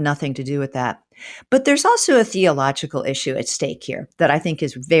 I want nothing to do with that. But there's also a theological issue at stake here that I think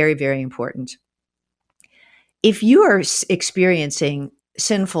is very, very important. If you are experiencing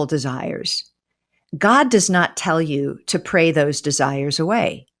sinful desires, God does not tell you to pray those desires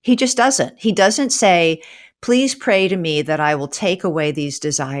away. He just doesn't. He doesn't say, please pray to me that I will take away these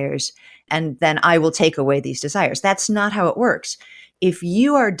desires, and then I will take away these desires. That's not how it works. If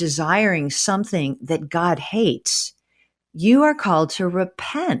you are desiring something that God hates, you are called to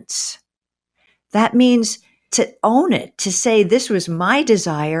repent. That means to own it, to say, this was my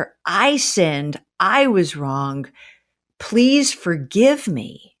desire. I sinned. I was wrong. Please forgive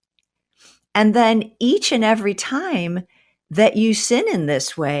me. And then each and every time that you sin in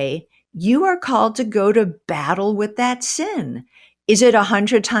this way, you are called to go to battle with that sin. Is it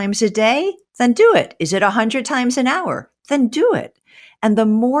 100 times a day? Then do it. Is it 100 times an hour? Then do it. And the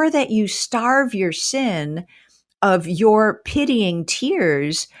more that you starve your sin of your pitying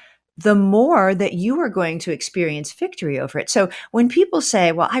tears, the more that you are going to experience victory over it. So when people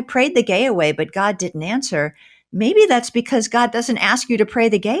say, well, I prayed the gay away, but God didn't answer, maybe that's because God doesn't ask you to pray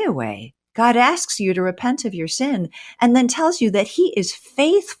the gay away. God asks you to repent of your sin and then tells you that he is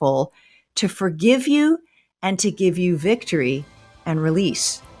faithful to forgive you and to give you victory and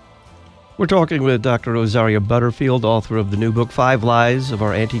release. We're talking with Dr. Rosaria Butterfield, author of the new book, 5 Lies of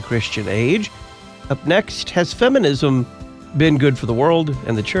Our Anti-Christian Age. Up next, has feminism been good for the world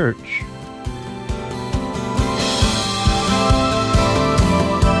and the church?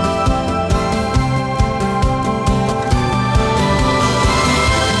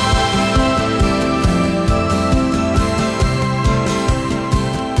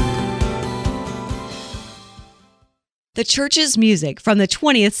 The church's music from the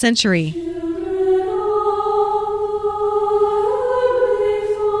 20th century.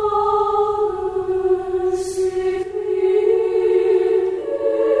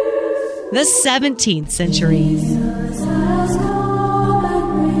 The 17th century.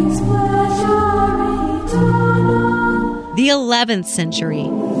 The 11th century.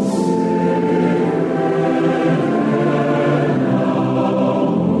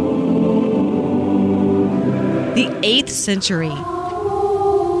 The 8th century.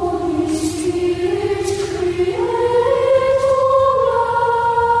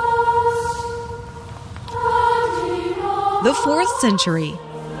 The 4th century.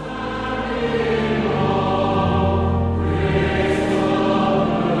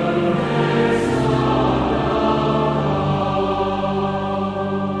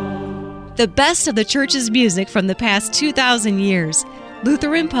 The best of the church's music from the past 2,000 years.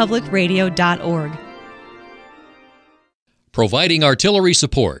 LutheranPublicRadio.org. Providing artillery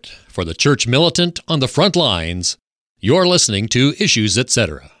support for the church militant on the front lines, you're listening to Issues,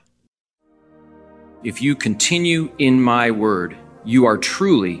 Etc. If you continue in my word, you are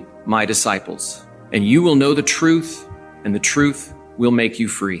truly my disciples, and you will know the truth, and the truth will make you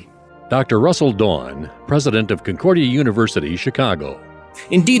free. Dr. Russell Dawn, president of Concordia University, Chicago.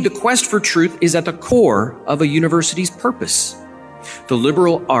 Indeed, the quest for truth is at the core of a university's purpose. The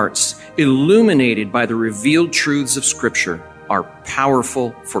liberal arts, illuminated by the revealed truths of Scripture, are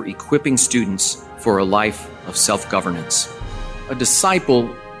powerful for equipping students for a life of self-governance. A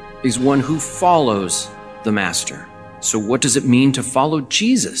disciple is one who follows the Master. So what does it mean to follow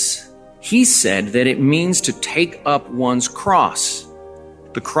Jesus? He said that it means to take up one's cross.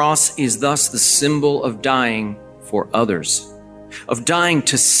 The cross is thus the symbol of dying for others, of dying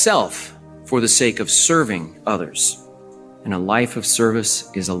to self for the sake of serving others. And a life of service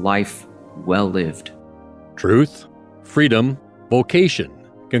is a life well lived. Truth, freedom, vocation.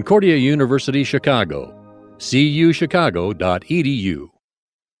 Concordia University, Chicago. cuchicago.edu.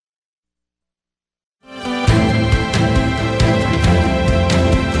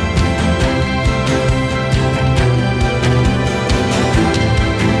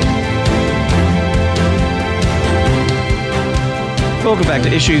 Welcome back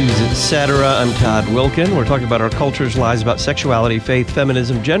to Issues, Etc. I'm Todd Wilkin. We're talking about our culture's lies about sexuality, faith,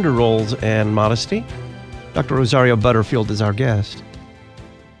 feminism, gender roles, and modesty. Dr. Rosaria Butterfield is our guest.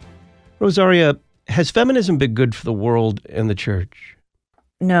 Rosaria, has feminism been good for the world and the church?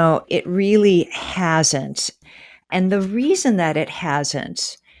 No, it really hasn't. And the reason that it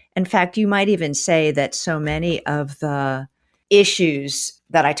hasn't, in fact, you might even say that so many of the issues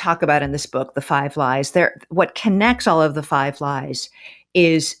that I talk about in this book, The Five Lies, what connects all of the five lies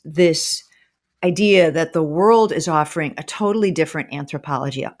is this idea that the world is offering a totally different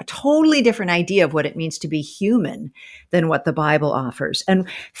anthropology, a totally different idea of what it means to be human than what the Bible offers. And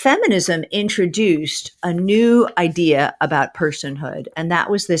feminism introduced a new idea about personhood, and that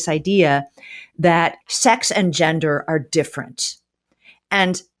was this idea that sex and gender are different.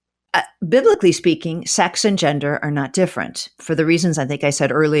 And biblically speaking, sex and gender are not different for the reasons I think I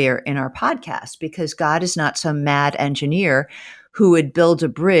said earlier in our podcast, because God is not some mad engineer who would build a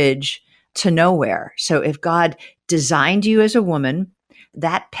bridge to nowhere. So if God designed you as a woman,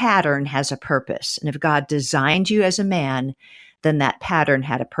 that pattern has a purpose. And if God designed you as a man, then that pattern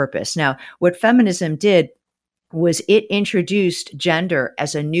had a purpose. Now, what feminism did was it introduced gender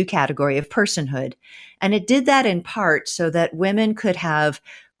as a new category of personhood. And it did that in part so that women could have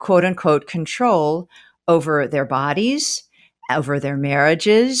quote unquote control over their bodies, over their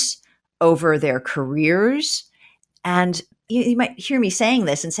marriages, over their careers. And you might hear me saying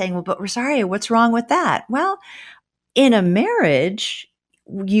this and saying, well, but Rosaria, what's wrong with that? Well, in a marriage,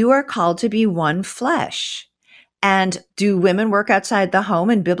 you are called to be one flesh. And do women work outside the home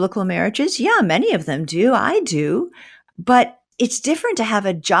in biblical marriages? Yeah, many of them do. I do. But it's different to have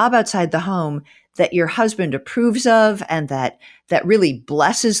a job outside the home that your husband approves of and that really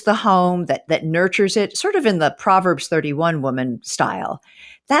blesses the home, that nurtures it, sort of in the Proverbs 31 woman style.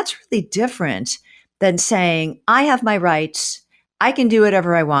 That's really different than saying, I have my rights, I can do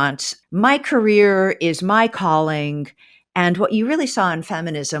whatever I want, my career is my calling. And what you really saw in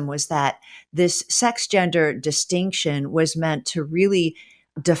feminism was that this sex-gender distinction was meant to really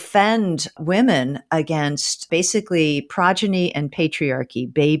defend women against basically progeny and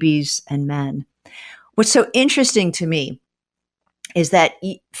patriarchy, babies and men. What's so interesting to me is that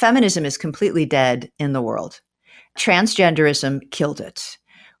feminism is completely dead in the world. Transgenderism killed it.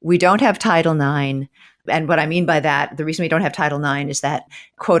 We don't have Title IX. And what I mean by that, the reason we don't have Title IX is that,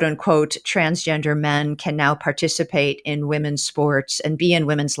 quote unquote, transgender men can now participate in women's sports and be in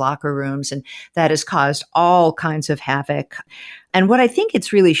women's locker rooms. And that has caused all kinds of havoc. And what I think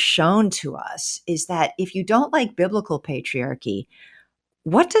it's really shown to us is that if you don't like biblical patriarchy,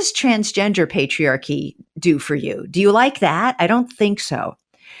 what does transgender patriarchy do for you? Do you like that? I don't think so.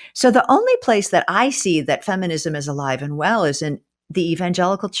 So the only place that I see that feminism is alive and well is in the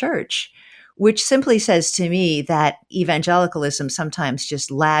evangelical church, which simply says to me that evangelicalism sometimes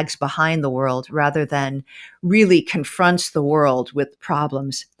just lags behind the world rather than really confronts the world with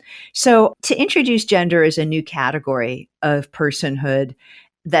problems. So to introduce gender as a new category of personhood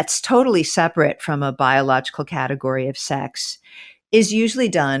that's totally separate from a biological category of sex is usually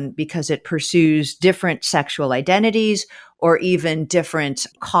done because it pursues different sexual identities or even different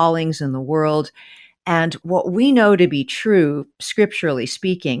callings in the world. And what we know to be true, scripturally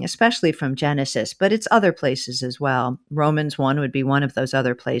speaking, especially from Genesis, but it's other places as well. Romans 1 would be one of those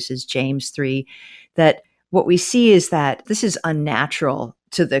other places, James 3, that what we see is that this is unnatural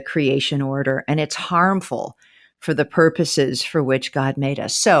to the creation order, and it's harmful for the purposes for which God made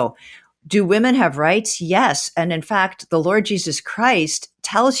us. So, do women have rights? Yes. And in fact, the Lord Jesus Christ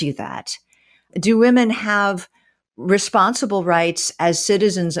tells you that. Do women have responsible rights as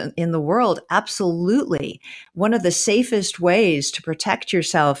citizens in the world? Absolutely. One of the safest ways to protect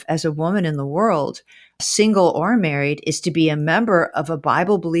yourself as a woman in the world, single or married, is to be a member of a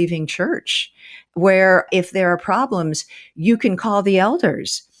Bible-believing church where if there are problems, you can call the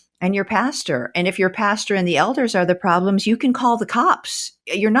elders and your pastor. And if your pastor and the elders are the problems, you can call the cops.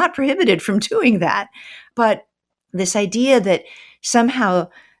 You're not prohibited from doing that. But this idea that somehow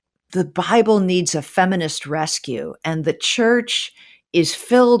the Bible needs a feminist rescue and the church is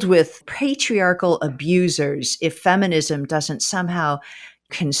filled with patriarchal abusers if feminism doesn't somehow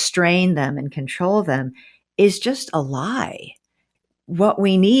constrain them and control them is just a lie. What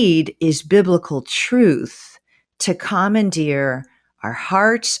we need is biblical truth to commandeer our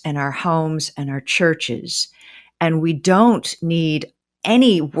hearts and our homes and our churches. And we don't need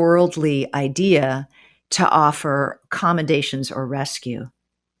any worldly idea to offer commendations or rescue.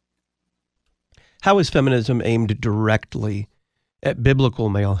 How is feminism aimed directly at biblical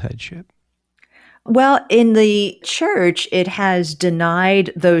male headship? Well, in the church, it has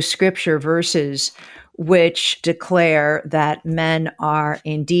denied those scripture verses which declare that men are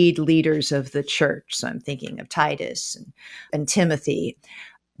indeed leaders of the church. So I'm thinking of Titus and Timothy.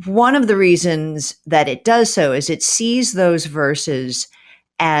 One of the reasons that it does so is it sees those verses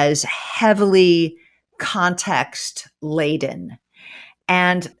as heavily context laden.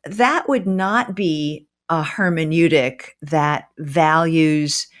 And that would not be a hermeneutic that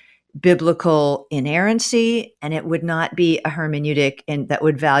values biblical inerrancy, and it would not be a hermeneutic that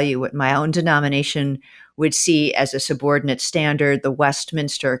would value what my own denomination would see as a subordinate standard, the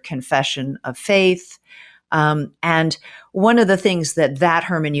Westminster Confession of Faith. And one of the things that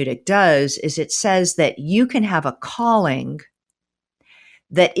hermeneutic does is it says that you can have a calling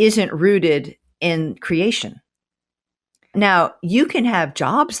that isn't rooted in creation. Now, you can have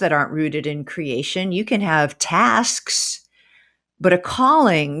jobs that aren't rooted in creation. You can have tasks, but a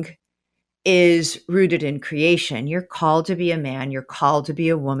calling is rooted in creation. You're called to be a man. You're called to be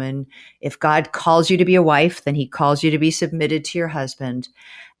a woman. If God calls you to be a wife, then he calls you to be submitted to your husband.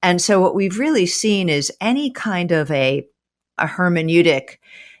 And so what we've really seen is any kind of a hermeneutic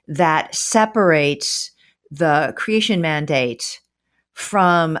that separates the creation mandate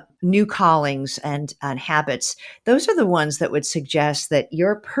from new callings and habits. Those are the ones that would suggest that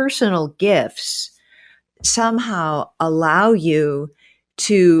your personal gifts somehow allow you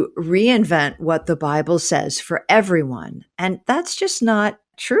to reinvent what the Bible says for everyone. And that's just not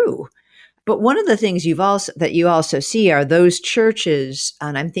true. But one of the things you also see are those churches,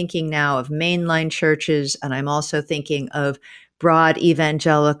 and I'm thinking now of mainline churches, and I'm also thinking of broad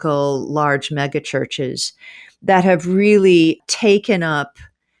evangelical, large megachurches that have really taken up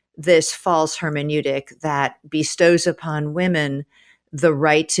this false hermeneutic that bestows upon women the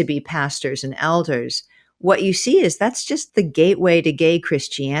right to be pastors and elders. What you see is that's just the gateway to gay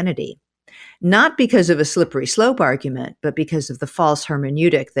Christianity, not because of a slippery slope argument, but because of the false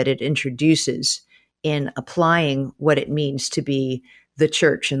hermeneutic that it introduces in applying what it means to be the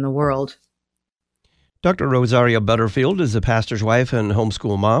church in the world. Dr. Rosaria Butterfield is a pastor's wife and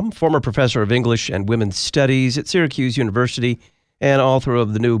homeschool mom, former professor of English and Women's Studies at Syracuse University, and author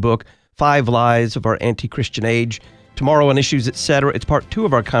of the new book, 5 Lies of Our Anti-Christian Age. Tomorrow on Issues, Etc., it's part 2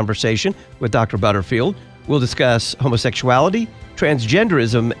 of our conversation with Dr. Butterfield. We'll discuss homosexuality,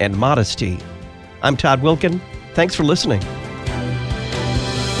 transgenderism, and modesty. I'm Todd Wilkin. Thanks for listening.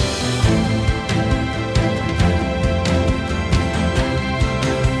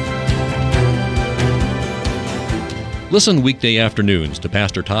 Listen weekday afternoons to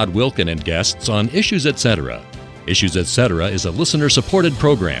Pastor Todd Wilkin and guests on Issues Etc. Issues Etc. is a listener-supported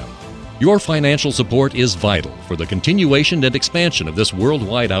program. Your financial support is vital for the continuation and expansion of this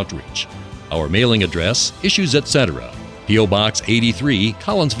worldwide outreach. Our mailing address, Issues Etc., P.O. Box 83,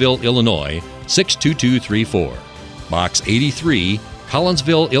 Collinsville, Illinois, 62234. Box 83,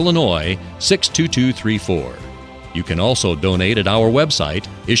 Collinsville, Illinois 62234. You can also donate at our website,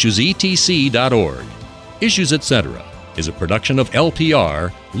 issuesetc.org. Issues Etc. is a production of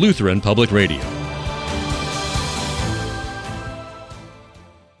LPR, Lutheran Public Radio.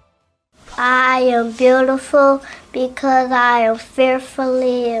 I am beautiful because I am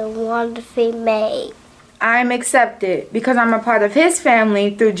fearfully and wonderfully made. I'm accepted because I'm a part of His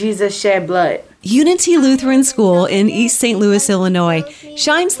family through Jesus' shed blood. Unity Lutheran School in East St. Louis, Illinois,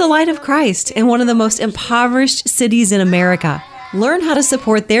 shines the light of Christ in one of the most impoverished cities in America. Learn how to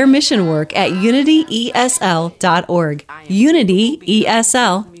support their mission work at unityesl.org.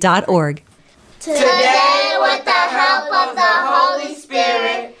 unityesl.org. Today, with the help of the Holy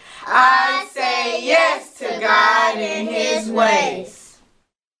Spirit, I say yes to God and His ways.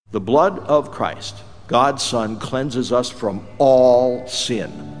 The blood of Christ, God's Son, cleanses us from all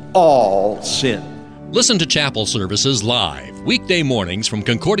sin. All sin. Listen to chapel services live, weekday mornings from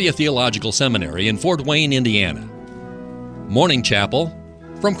Concordia Theological Seminary in Fort Wayne, Indiana. Morning Chapel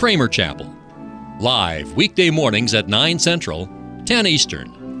from Kramer Chapel. Live, weekday mornings at 9 Central, 10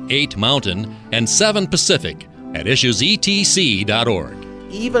 Eastern, 8 Mountain, and 7 Pacific at issuesetc.org.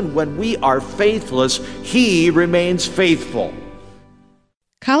 Even when we are faithless, He remains faithful.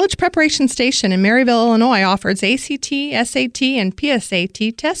 College Preparation Station in Maryville, Illinois offers ACT, SAT, and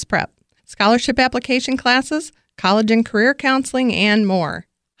PSAT test prep, scholarship application classes, college and career counseling, and more.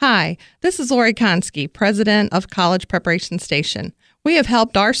 Hi, this is Lori Konski, President of College Preparation Station. We have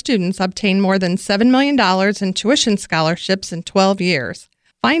helped our students obtain more than $7 million in tuition scholarships in 12 years.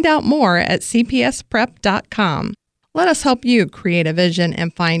 Find out more at cpsprep.com. Let us help you create a vision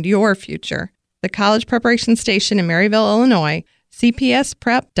and find your future. The College Preparation Station in Maryville, Illinois,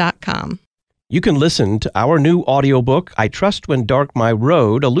 cpsprep.com. You can listen to our new audiobook, I Trust When Dark My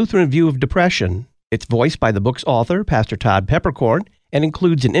Road, A Lutheran View of Depression. It's voiced by the book's author, Pastor Todd Peppercorn, and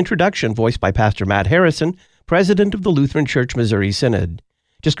includes an introduction voiced by Pastor Matt Harrison, president of the Lutheran Church Missouri Synod.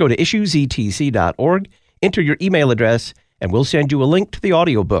 Just go to issuesetc.org, enter your email address, and we'll send you a link to the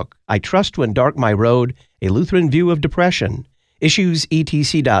audiobook, I Trust When Dark My Road, A Lutheran View of Depression.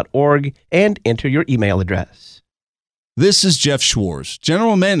 Issuesetc.org, and enter your email address. This is Jeff Schwartz,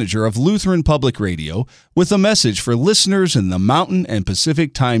 General Manager of Lutheran Public Radio, with a message for listeners in the Mountain and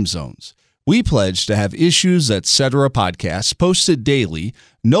Pacific time zones. We pledge to have Issues Etc. podcasts posted daily,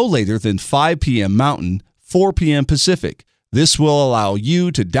 no later than 5 p.m. Mountain, 4 p.m. Pacific. This will allow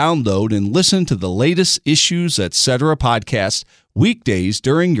you to download and listen to the latest Issues Etc. podcast weekdays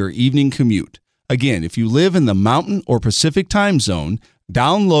during your evening commute. Again, if you live in the Mountain or Pacific time zone,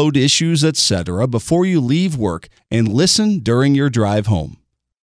 download Issues Etc. before you leave work and listen during your drive home.